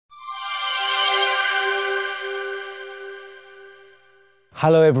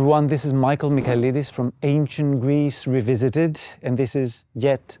Hello everyone, this is Michael Michailidis from Ancient Greece Revisited, and this is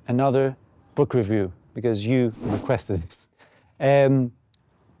yet another book review because you requested this.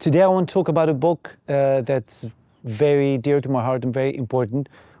 Today I want to talk about a book that's very dear to my heart and very important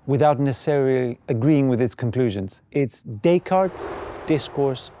without necessarily agreeing with its conclusions. It's Descartes'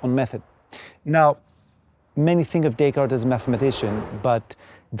 Discourse on Method. Now, many think of Descartes as a mathematician, but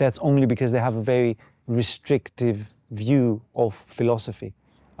that's only because they have a very restrictive view of philosophy.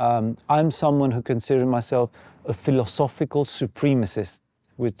 I'm someone who considers myself a philosophical supremacist,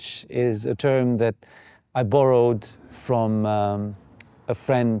 which is a term that I borrowed from a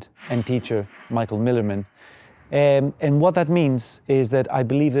friend and teacher, Michael Michailidis. And what that means is that I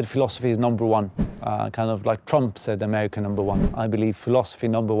believe that philosophy is number one, kind of like Trump said, America number one. I believe philosophy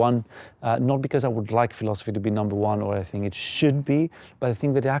number one, not because I would like philosophy to be number one or I think it should be, but I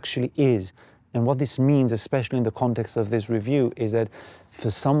think that it actually is. And what this means, especially in the context of this review, is that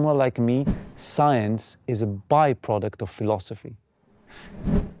for someone like me, science is a byproduct of philosophy.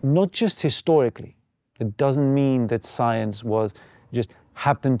 Not just historically. It doesn't mean that science was just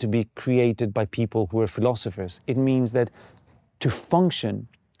happened to be created by people who were philosophers. It means that to function,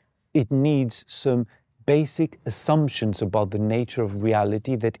 it needs some basic assumptions about the nature of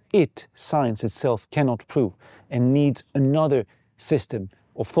reality that science itself, cannot prove, and needs another system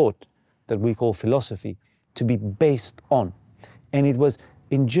of thought that we call philosophy to be based on. And it was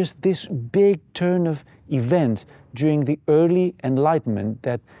in just this big turn of events during the early Enlightenment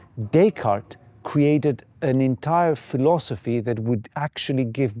that Descartes created an entire philosophy that would actually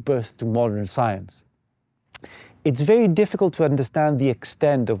give birth to modern science. It's very difficult to understand the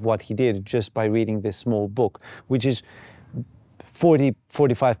extent of what he did just by reading this small book, which is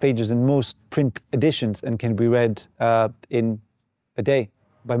 45 pages in most print editions and can be read in a day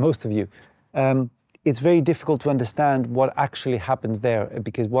by most of you. It's very difficult to understand what actually happens there,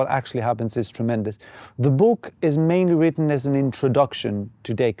 because what actually happens is tremendous. The book is mainly written as an introduction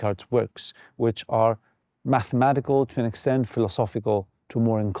to Descartes' works, which are mathematical to an extent, philosophical to a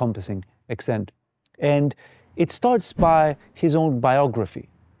more encompassing extent. And it starts by his own biography,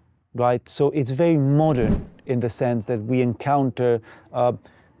 right? So it's very modern in the sense that we encounter a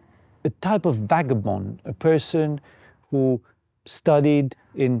type of vagabond, a person who studied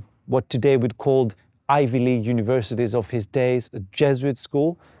in what today we'd call Ivy League universities of his days, a Jesuit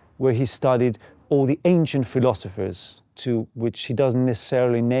school, where he studied all the ancient philosophers, to which he doesn't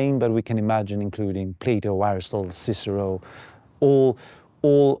necessarily name, but we can imagine including Plato, Aristotle, Cicero, all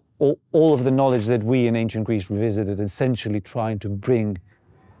of the knowledge that we in ancient Greece revisited, essentially trying to bring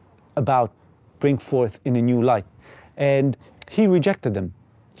forth in a new light. And he rejected them.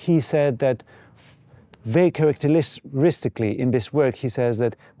 He said that very characteristically in this work, he says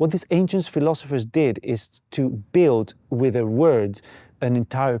that what these ancient philosophers did is to build with their words an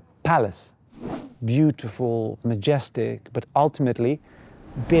entire palace, beautiful, majestic, but ultimately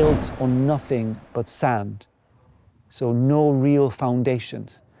built on nothing but sand. So no real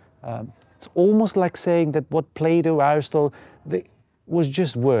foundations. It's almost like saying that what Plato, Aristotle, was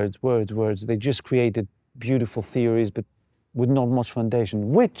just words. They just created beautiful theories, but with not much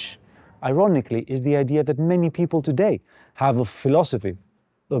foundation, which ironically, is the idea that many people today have of philosophy.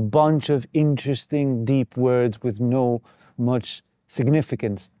 A bunch of interesting, deep words with no much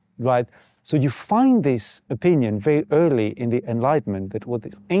significance, right? So you find this opinion very early in the Enlightenment that what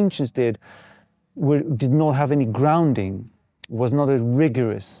the ancients did did not have any grounding, was not a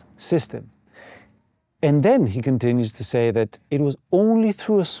rigorous system. And then he continues to say that it was only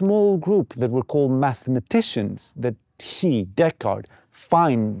through a small group that were called mathematicians that he, Descartes,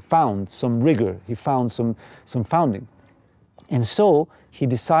 found some rigor, he found some founding. And so he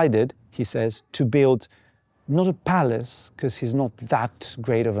decided, he says, to build not a palace, because he's not that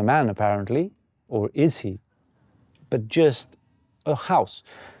great of a man apparently, or is he, but just a house,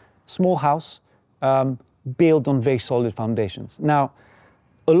 small house, built on very solid foundations. Now,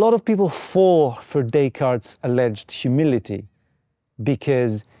 a lot of people fall for Descartes' alleged humility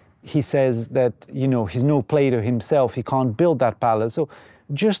because he says that, you know, he's no Plato himself, he can't build that palace. So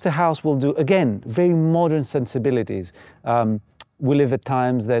just a house will do. Again, very modern sensibilities. We live at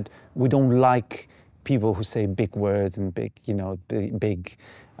times that we don't like people who say big words and big, you know, big.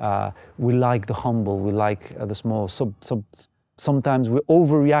 We like the humble, we like the small. Sometimes we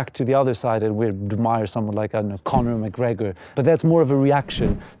overreact to the other side and we admire someone like, I don't know, Conor McGregor. But that's more of a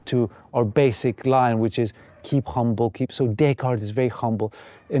reaction to our basic line, which is keep humble, so Descartes is very humble.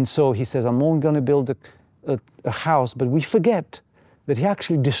 And so he says, I'm only going to build a house, but we forget that he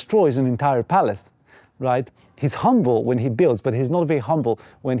actually destroys an entire palace, right? He's humble when he builds, but he's not very humble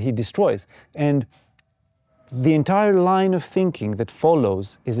when he destroys. And the entire line of thinking that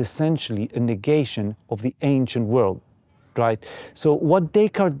follows is essentially a negation of the ancient world, right? So what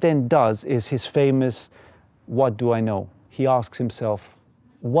Descartes then does is his famous, what do I know? He asks himself,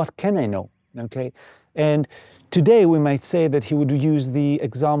 what can I know? Okay, and today we might say that he would use the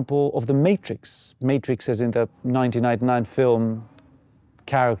example of the Matrix. Matrix as in the 1999 film,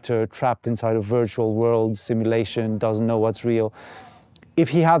 character trapped inside a virtual world, simulation, doesn't know what's real. If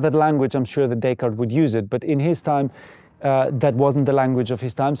he had that language, I'm sure that Descartes would use it, but in his time, that wasn't the language of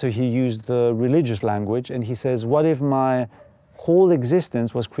his time, so he used the religious language, and he says, what if my whole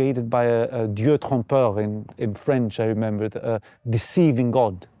existence was created by a Dieu trompeur, in French, I remember, a deceiving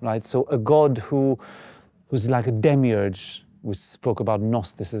God, right? So a God who's like a demiurge. We spoke about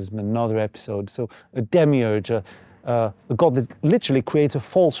Gnosticism in another episode. So a demiurge, a God that literally creates a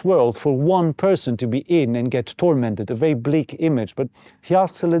false world for one person to be in and get tormented, a very bleak image. But he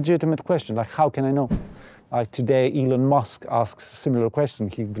asks a legitimate question, like, how can I know? Like today, Elon Musk asks a similar question.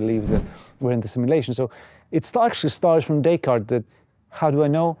 He believes that we're in the simulation. So it actually starts from Descartes that, how do I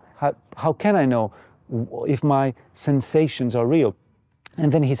know? How can I know if my sensations are real?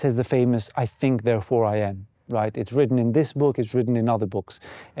 And then he says the famous, I think, therefore I am, right? It's written in this book, it's written in other books.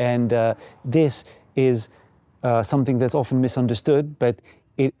 And this is something that's often misunderstood, but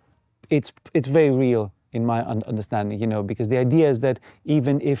it's very real in my understanding, you know, because the idea is that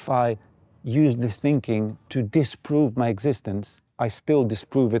even if I use this thinking to disprove my existence, I still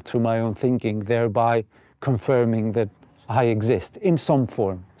disprove it through my own thinking, thereby confirming that I exist in some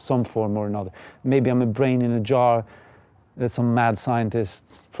form or another. Maybe I'm a brain in a jar that some mad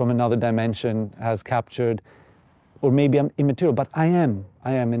scientist from another dimension has captured, or maybe I'm immaterial, but I am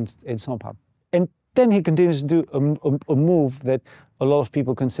in somehow. And then he continues to do a move that a lot of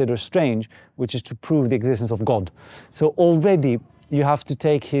people consider strange, which is to prove the existence of God. So already you have to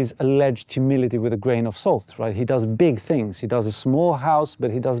take his alleged humility with a grain of salt, right? He does big things. He does a small house,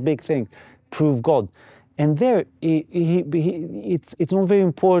 but he does big things. Prove God. And there, it's not very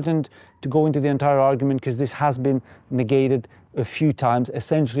important to go into the entire argument because this has been negated a few times.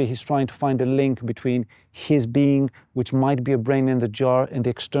 Essentially, he's trying to find a link between his being, which might be a brain in the jar, and the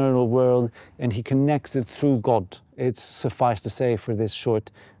external world, and he connects it through God. It's suffice to say for this short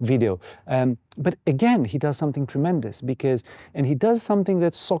video. But again, he does something tremendous and he does something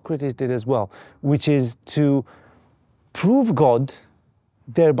that Socrates did as well, which is to prove God,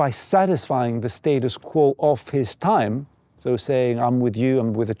 thereby satisfying the status quo of his time. So saying, I'm with you,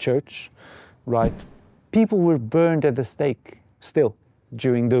 I'm with the church, right? People were burned at the stake still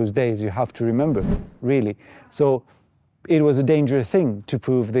during those days, you have to remember, really. So it was a dangerous thing to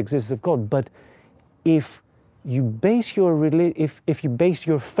prove the existence of God. But if you base if you base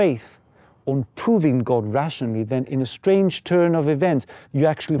your faith on proving God rationally, then in a strange turn of events, you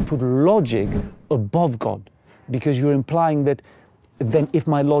actually put logic above God, because you're implying that then if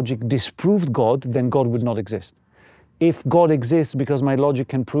my logic disproved God, then God would not exist. If God exists because my logic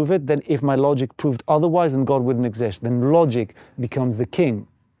can prove it, then if my logic proved otherwise, then God wouldn't exist. Then logic becomes the king,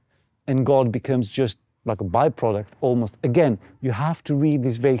 and God becomes just like a byproduct almost. Again, you have to read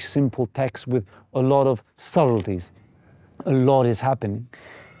this very simple text with a lot of subtleties. A lot is happening.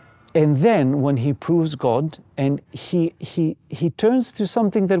 And then when he proves God, and he turns to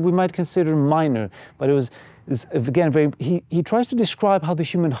something that we might consider minor, but it's again he tries to describe how the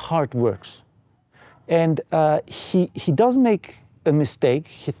human heart works. And he does make a mistake.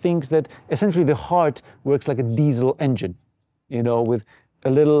 He thinks that essentially the heart works like a diesel engine, you know, with a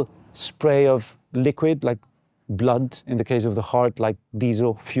little spray of liquid, like blood in the case of the heart, like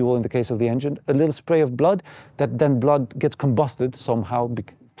diesel fuel in the case of the engine, a little spray of blood, that then blood gets combusted somehow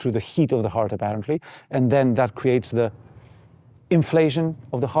through the heat of the heart apparently, and then that creates the inflation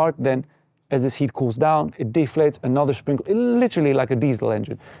of the heart. Then as this heat cools down, it deflates, another sprinkle, literally like a diesel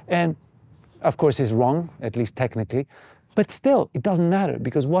engine. And of course he's wrong, at least technically, but still it doesn't matter,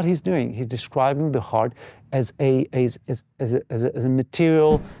 because what he's doing, he's describing the heart as a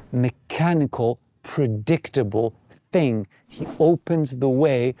material, mechanical, predictable thing. He opens the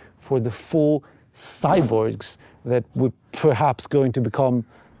way for the full cyborgs that we're perhaps going to become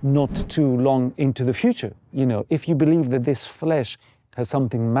not too long into the future. You know, if you believe that this flesh has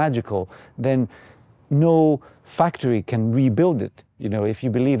something magical, then no factory can rebuild it. You know, if you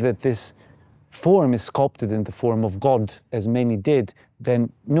believe that this form is sculpted in the form of God, as many did,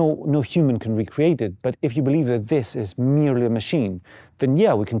 then no human can recreate it. But if you believe that this is merely a machine, then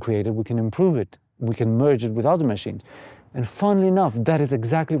yeah, we can create it, we can improve it, we can merge it with other machines. And funnily enough, that is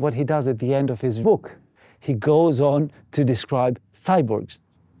exactly what he does at the end of his book. He goes on to describe cyborgs,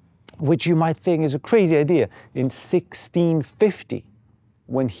 which you might think is a crazy idea. In 1650,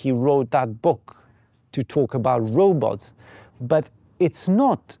 when he wrote that book, to talk about robots, but it's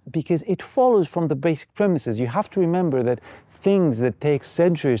not, because it follows from the basic premises. You have to remember that things that take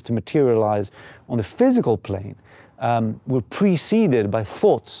centuries to materialize on the physical plane were preceded by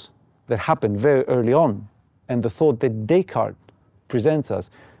thoughts that happened very early on. And the thought that Descartes presents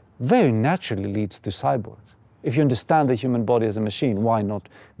us very naturally leads to cyborgs. If you understand the human body as a machine, why not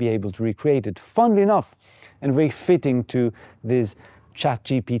be able to recreate it? Funnily enough, and very fitting to these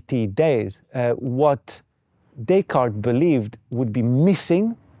ChatGPT days, what Descartes believed would be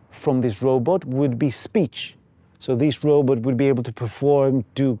missing from this robot would be speech. So this robot would be able to perform,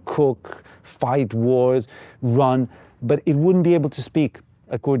 do, cook, fight wars, run, but it wouldn't be able to speak,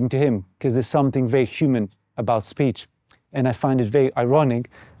 according to him, because there's something very human about speech. And I find it very ironic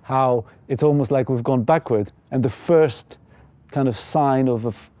how it's almost like we've gone backwards, and the first kind of sign of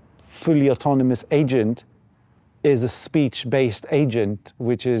a fully autonomous agent is a speech-based agent,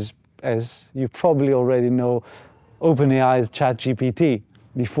 which is, as you probably already know, OpenAI's ChatGPT,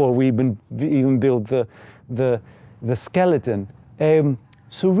 before we even built the skeleton.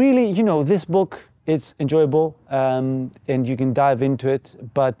 So really, you know, this book, it's enjoyable, and you can dive into it,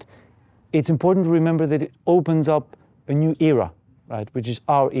 but it's important to remember that it opens up a new era, right, which is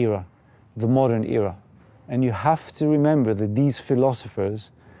our era, the modern era. And you have to remember that these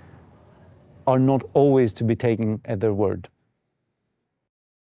philosophers are not always to be taken at their word.